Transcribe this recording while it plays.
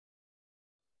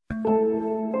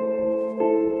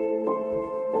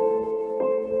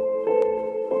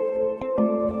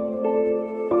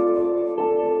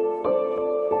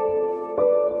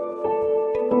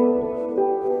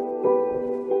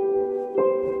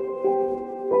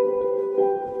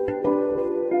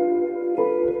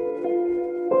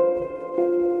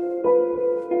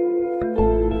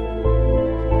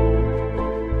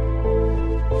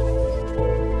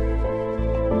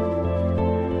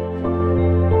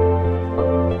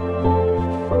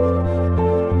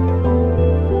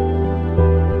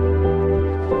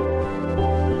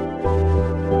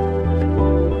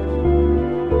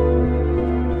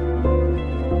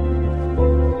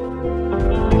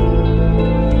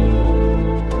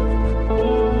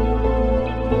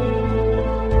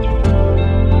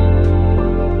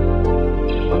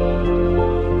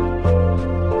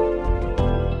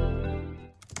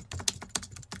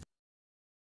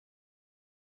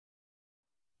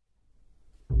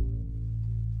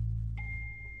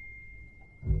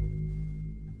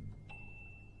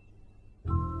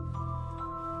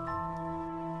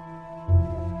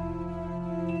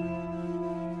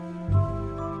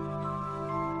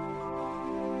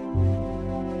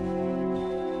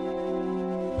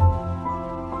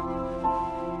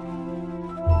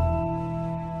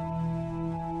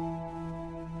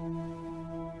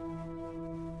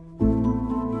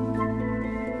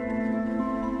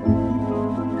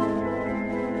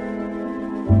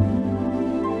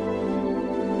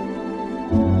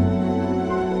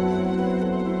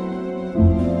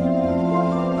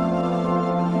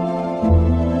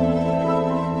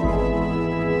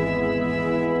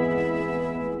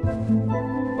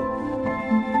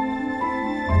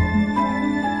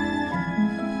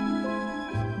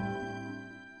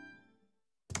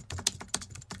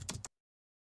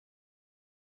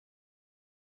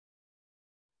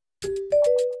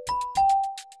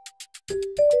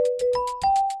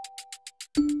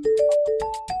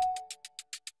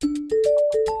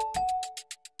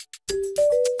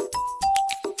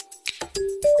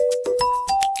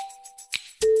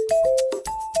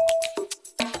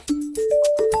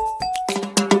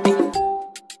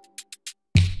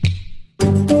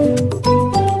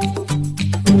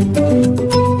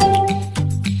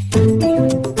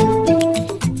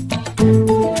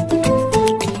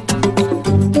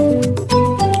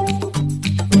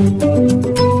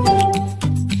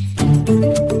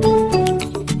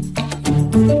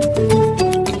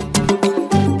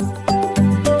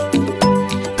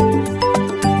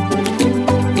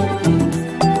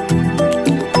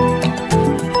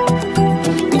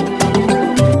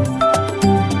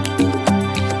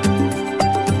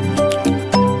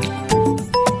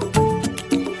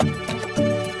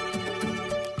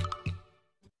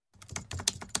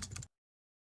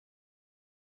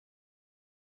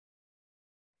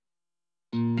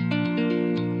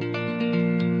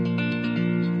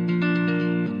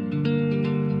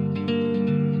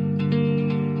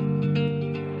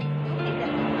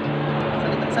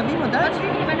Sabi mo, Dad.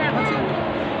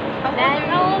 Dad,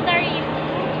 how old are you?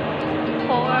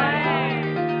 4.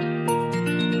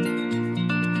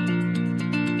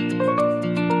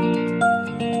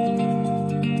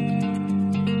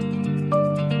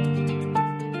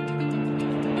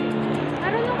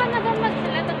 Marunong ka na ba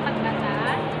magsulat at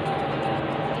magbasa?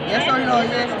 Yes or no?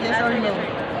 Yes or no?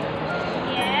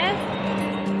 Yes.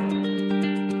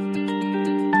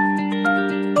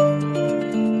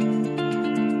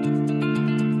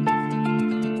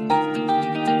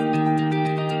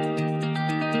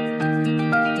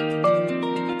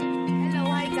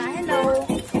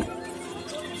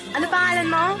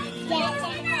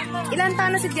 Ilan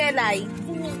taon na si Jelay?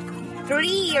 3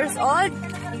 years old?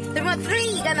 Sabi mo,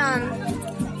 3, ganon.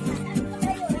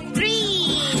 3!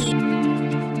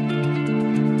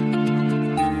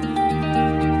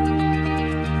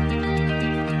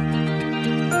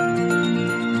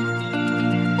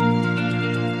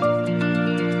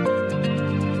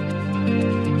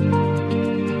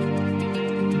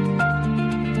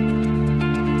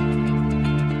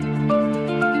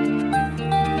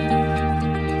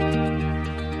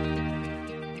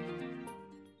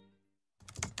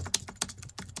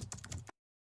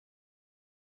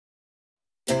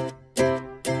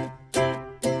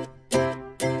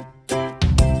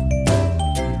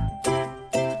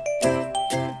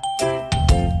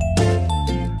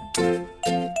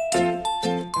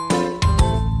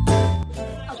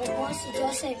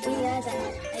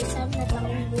 Ay siyam na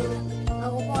taong gulang.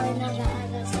 Ako po ay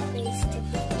nag-aaral sa Basic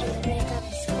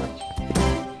Elementary School.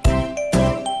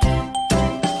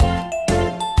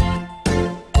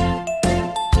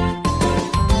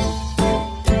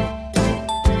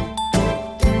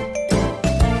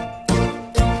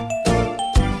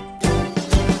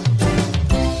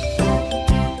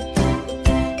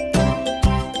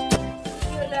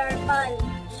 Normal,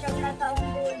 siyam na taong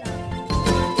gulang.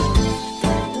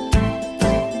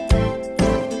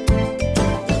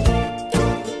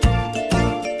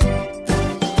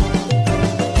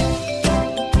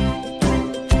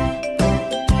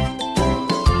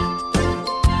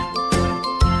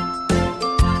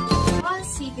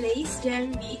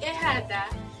 Geneva Ejada,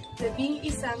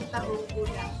 11 taong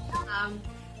gulang.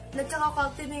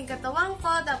 Nagkakakalti na yung katawan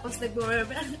ko, tapos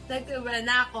nagmumura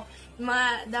na ako.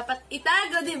 Dapat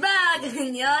itago, di ba?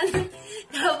 Ganun yun.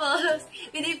 Tapos,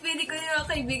 pinipili ko yung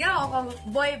kaibigan ko kung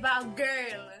boy ba o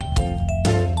girl.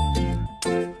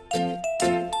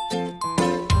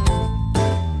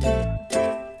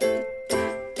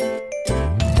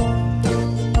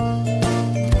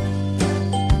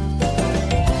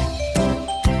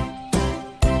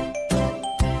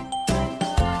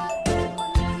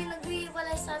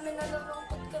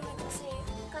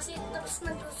 Kasi tapos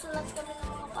nagsusulat kami ng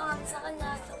mga pangalan sa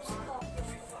kanya. Tapos po.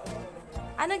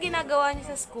 Ano ginagawa niyo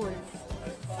sa school?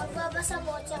 Magbabasa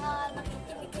po, tsaka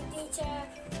nakikinig kay teacher.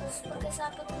 Tapos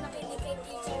pagkasapot nakikinig kay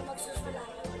teacher, magsusulat.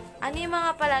 Ano yung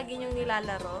mga palagi niyong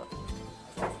nilalaro?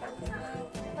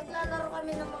 Maglalaro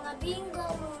kami ng mga bingo,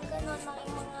 mga ganon,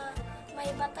 mga may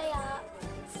bataya.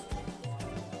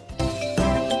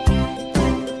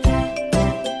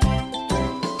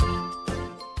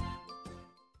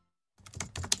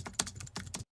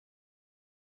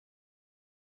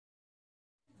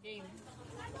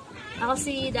 Ako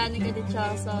si Danica de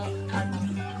Choso,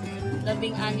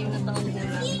 16 na taong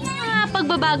gulang.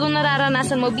 Pagbabagong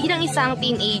nararanasan mo bilang isang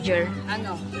teenager?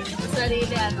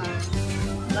 Sarili,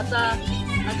 basta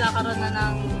nagkakaroon na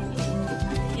ng,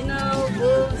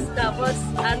 boobs, tapos,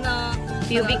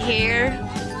 pubic hair?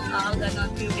 Ganon,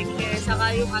 pubic hair.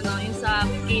 Saka yung yung sa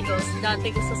kilos.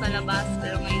 Dati gusto sa labas,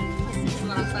 pero ngayon gusto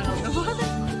na sa loob naman.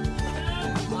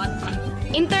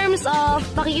 In terms of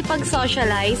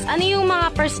pakikipag-socialize, ano yung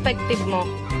mga perspective mo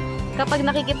kapag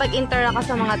nakikipag-interact ka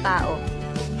sa mga tao?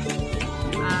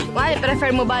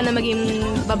 Prefer mo ba na maging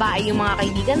babae yung mga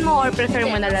kaibigan mo or prefer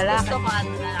mo na lalaki? Gusto ko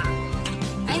lalaki.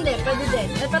 Ay hindi, pwede din.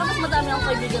 Pero mas madami akong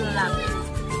kaibigan lalaki.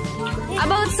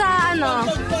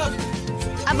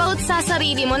 About sa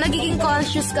sarili mo, nagiging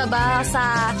conscious ka ba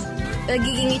sa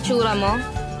nagiging itsura mo?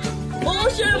 Oo,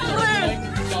 syempre!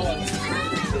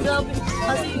 Grabe.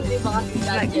 Kasi hindi ba kasi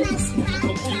gadgets.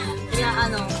 Kaya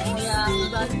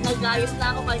nag-ayos na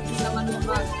ako kahit hindi naman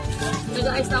mukha.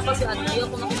 Nag-ayos na ako kasi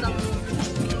ayoko makitang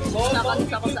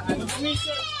nakalis ako sa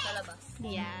labas.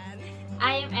 Yan.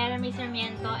 I am Deserie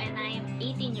Sarmiento and I am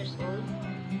 18 years old.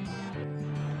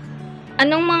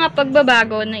 Anong mga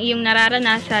pagbabago na iyong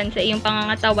nararanasan sa iyong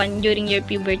pangangatawan during your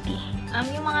puberty?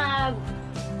 Yung mga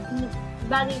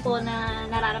bagay ko na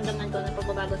nararamdaman ko na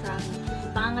pagbabago sa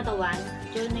pangangatawan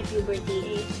during my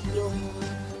puberty is yung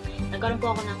nagkaroon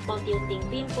po ako ng paunti-unting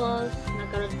pimples,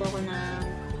 nagkaroon po ako ng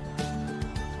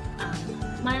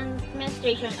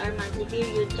menstruation or monthly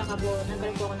period, tsaka po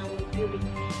nagkaroon po ako ng pubic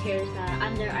hair sa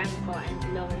underarm ko and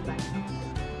lower back.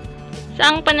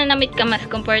 Saang pananamit ka mas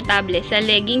komportable? Sa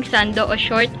legging, sando o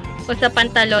short o sa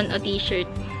pantalon o t-shirt?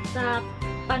 Sa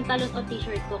pantalon o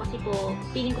t-shirt ko kasi po,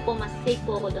 feeling ko po mas safe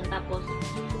po ako doon, tapos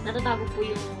natatago po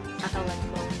yung katawan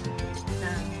ko na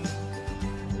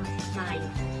mas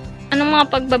maayos. Anong mga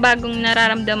pagbabagong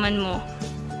nararamdaman mo?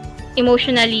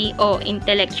 Emotionally o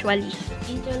intellectually?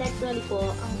 Intellectually po,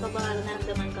 ang pagbabagong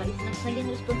nararamdaman ko is naging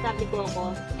responsable po ako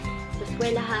sa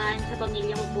eskwelahan, sa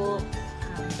pamilya ko po,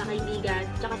 sa kaibigan,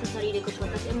 tsaka sa sarili ko po.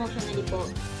 Tapos emotionally po,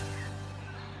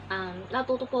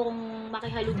 natuto po akong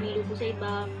makihalubilo po sa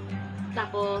iba.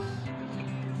 Tapos,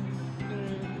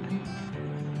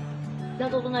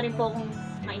 natuto na rin po akong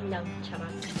ma-in love. Tsaka.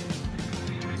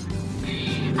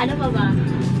 Ano pa ba?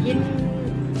 Yun,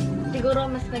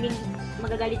 siguro mas naging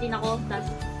magagalitin ako,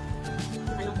 tapos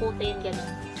malungkutin, gano'n.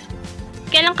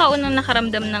 Kailan ka unang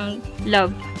nakaramdam ng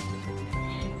love?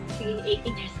 Sige,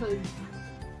 18 years old.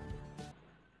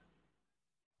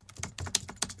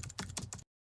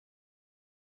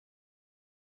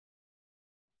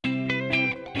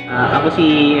 Ako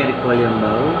si Eric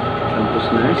Kayumanggi, campus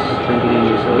nurse, 29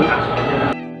 years old.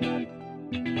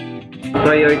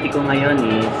 Priority ko ngayon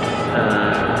is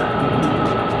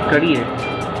career.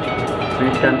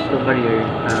 When it comes to career,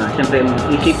 siyempre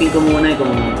isipin ko muna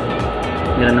kung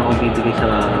meron akong bibigay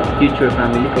sa future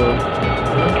family ko,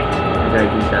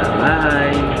 regarding sa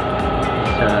bahay,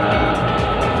 sa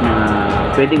mga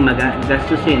pwedeng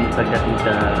magastusin pagdating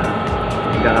sa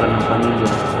pagkakaroon ng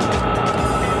pamilya.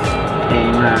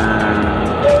 And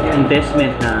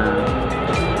investment na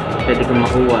pwede kong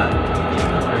makuha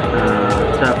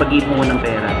sa pag-ipon ko ng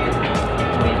pera.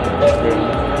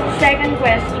 Second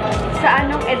question, sa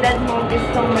anong edad mo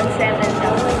gustong mag-settle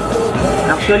down?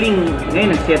 Actually,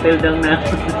 ngayon nag-settle down na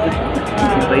ako.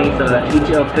 Okay, so at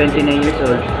age of 29 years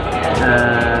old,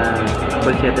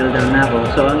 pag-settle down na ako.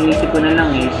 So ang inisip ko na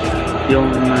lang is yung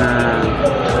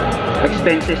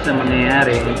expenses na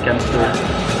mangyayari when it comes to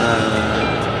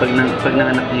pag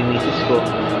nanganak na yung misis ko.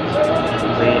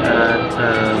 Okay,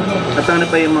 at ano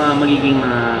pa yung mga magiging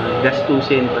mga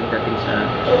gastusin pagdating sa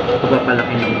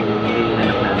pagpapalaki ng magiging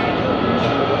anak namin.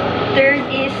 Third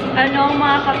is, ano ang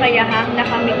mga kakayahang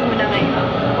nakamit mo na ngayon?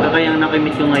 Kakayahang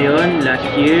nakamit ko ngayon, last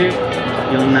year,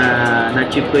 yung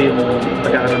na-achieve ko yung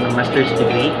pagkakaroon ng master's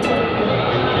degree.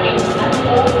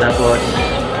 Tapos,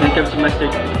 when it comes to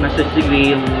master's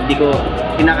degree, yung hindi ko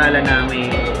pinakala na may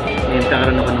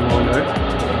kakaroon ako ng honor.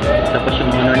 Tapos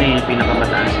yung honor na yung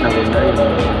pinakamataas na honor,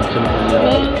 yung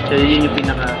sumakunod. So yun yung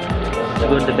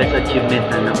siguro the best achievement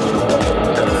na nakuha ko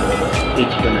sa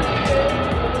age ko na.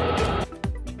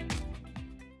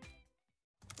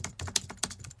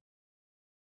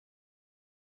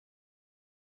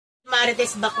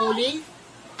 Marites Bakuli,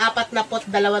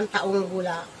 42 taong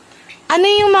gulang. Ano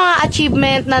yung mga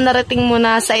achievement na narating mo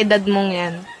na sa edad mong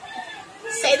yan?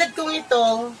 Sa edad kong ito,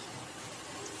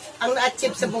 ang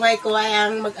na-achieve sa buhay ko ay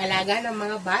ang mag-alaga ng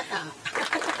mga bata.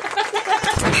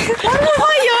 Ano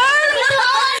ba yun?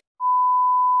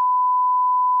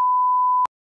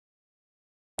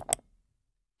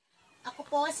 Ako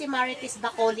po si Marites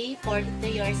Bakuli,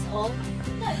 42 years old.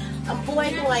 Ang buhay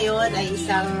ko ngayon ay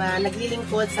isang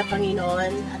naglilingkod sa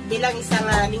Panginoon. At bilang isang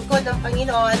lingkod ng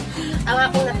Panginoon, ang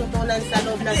akong natutunan sa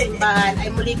loob ng simbahan ay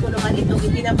muli ko naman itong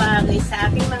ibinabahagi sa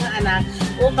aking mga anak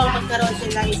upang magkaroon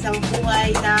sila isang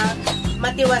buhay na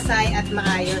matiwasay at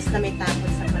maayos na may takot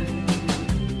sa Panginoon.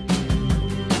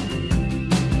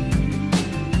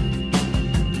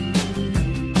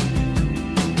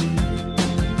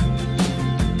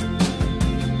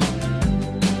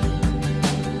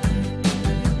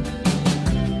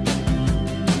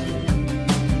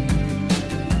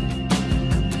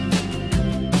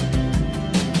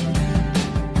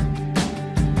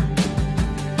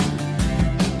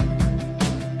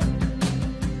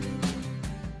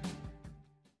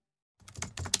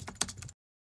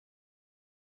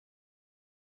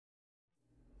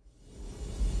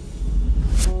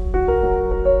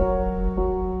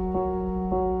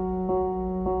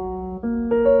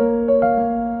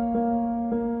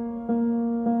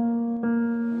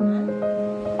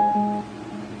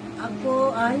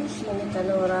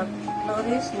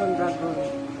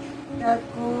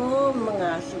 Ako, mga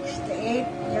 68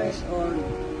 years old.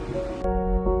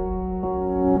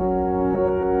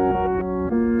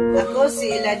 Ako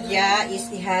si Lhea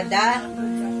Ejada,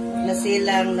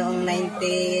 nasilang noong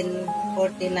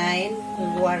 1949,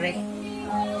 February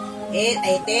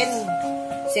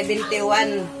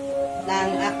 71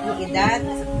 ng akong edad.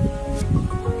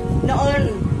 Noon,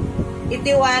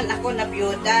 81 ako na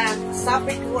byuda.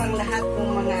 Sabi ko ang lahat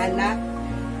kong mga anak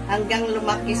hanggang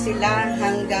lumaki sila,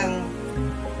 hanggang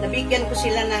nabigyan ko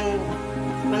sila ng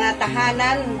mga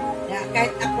tahanan na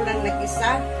kahit ako lang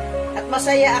nag-isa. At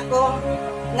masaya ako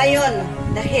ngayon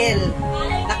dahil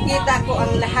nakita ko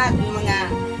ang lahat ng mga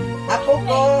apo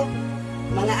ko,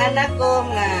 mga anak ko,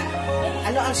 nga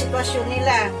ano ang sitwasyon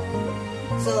nila.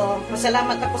 So,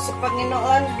 pasalamat ako sa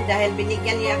Panginoon dahil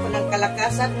binigyan niya ako ng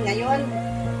kalakasan ngayon.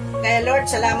 Kaya Lord,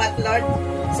 salamat Lord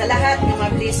sa lahat ng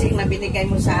mga blessing na binigay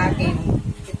mo sa akin.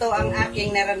 Ito ang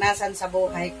aking naranasan sa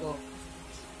buhay ko.